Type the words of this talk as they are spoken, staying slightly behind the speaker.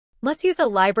Let's use a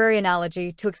library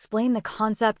analogy to explain the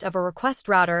concept of a request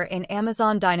router in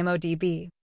Amazon DynamoDB.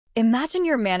 Imagine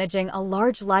you're managing a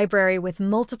large library with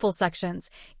multiple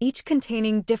sections, each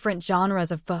containing different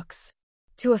genres of books.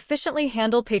 To efficiently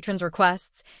handle patrons'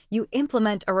 requests, you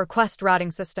implement a request routing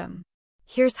system.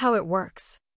 Here's how it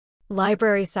works.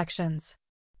 Library sections.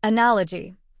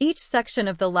 Analogy. Each section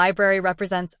of the library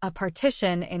represents a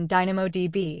partition in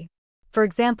DynamoDB. For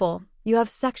example, you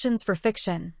have sections for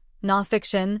fiction,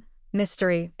 nonfiction,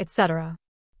 mystery, etc.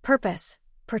 Purpose.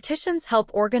 Partitions help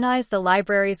organize the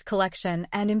library's collection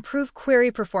and improve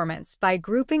query performance by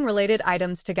grouping related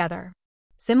items together.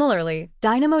 Similarly,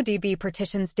 DynamoDB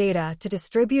partitions data to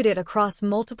distribute it across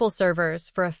multiple servers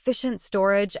for efficient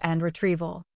storage and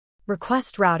retrieval.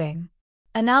 Request routing.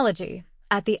 Analogy.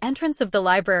 At the entrance of the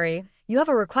library, you have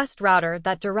a request router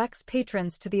that directs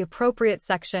patrons to the appropriate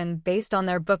section based on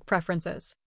their book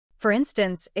preferences. For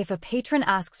instance, if a patron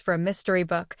asks for a mystery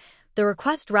book, the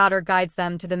request router guides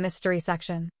them to the mystery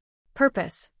section.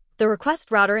 Purpose. The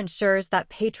request router ensures that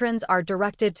patrons are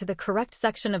directed to the correct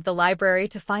section of the library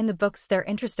to find the books they're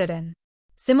interested in.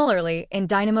 Similarly, in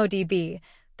DynamoDB,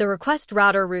 the request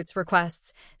router routes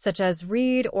requests, such as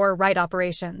read or write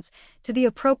operations, to the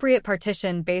appropriate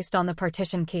partition based on the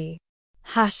partition key.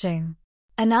 Hashing.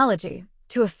 Analogy.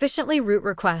 To efficiently route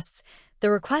requests, the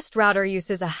request router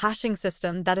uses a hashing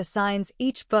system that assigns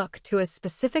each book to a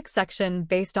specific section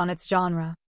based on its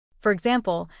genre. For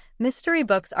example, mystery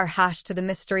books are hashed to the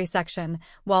mystery section,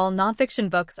 while nonfiction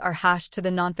books are hashed to the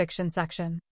nonfiction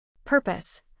section.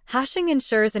 Purpose. Hashing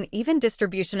ensures an even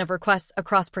distribution of requests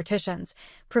across partitions,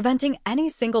 preventing any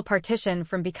single partition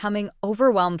from becoming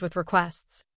overwhelmed with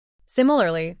requests.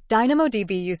 Similarly,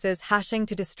 DynamoDB uses hashing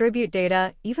to distribute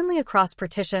data evenly across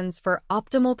partitions for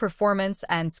optimal performance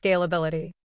and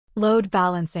scalability. Load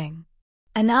balancing.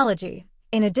 Analogy.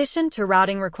 In addition to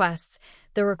routing requests,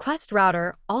 the request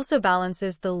router also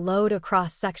balances the load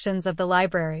across sections of the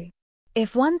library.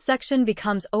 If one section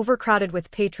becomes overcrowded with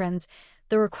patrons,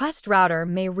 the request router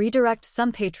may redirect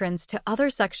some patrons to other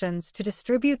sections to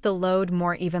distribute the load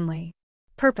more evenly.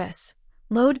 Purpose.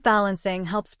 Load balancing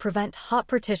helps prevent hot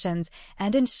partitions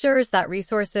and ensures that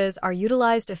resources are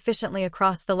utilized efficiently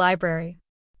across the library.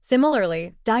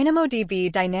 Similarly, DynamoDB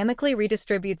dynamically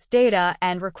redistributes data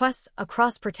and requests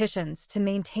across partitions to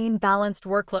maintain balanced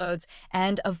workloads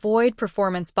and avoid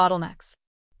performance bottlenecks.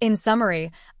 In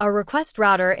summary, a request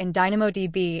router in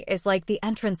DynamoDB is like the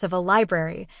entrance of a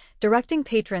library, directing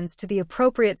patrons to the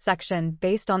appropriate section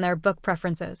based on their book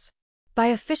preferences. By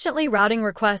efficiently routing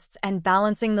requests and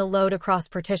balancing the load across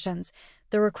partitions,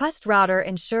 the request router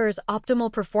ensures optimal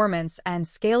performance and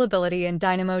scalability in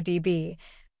DynamoDB,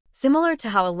 similar to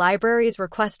how a library's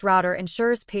request router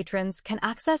ensures patrons can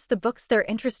access the books they're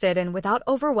interested in without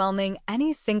overwhelming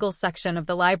any single section of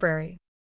the library.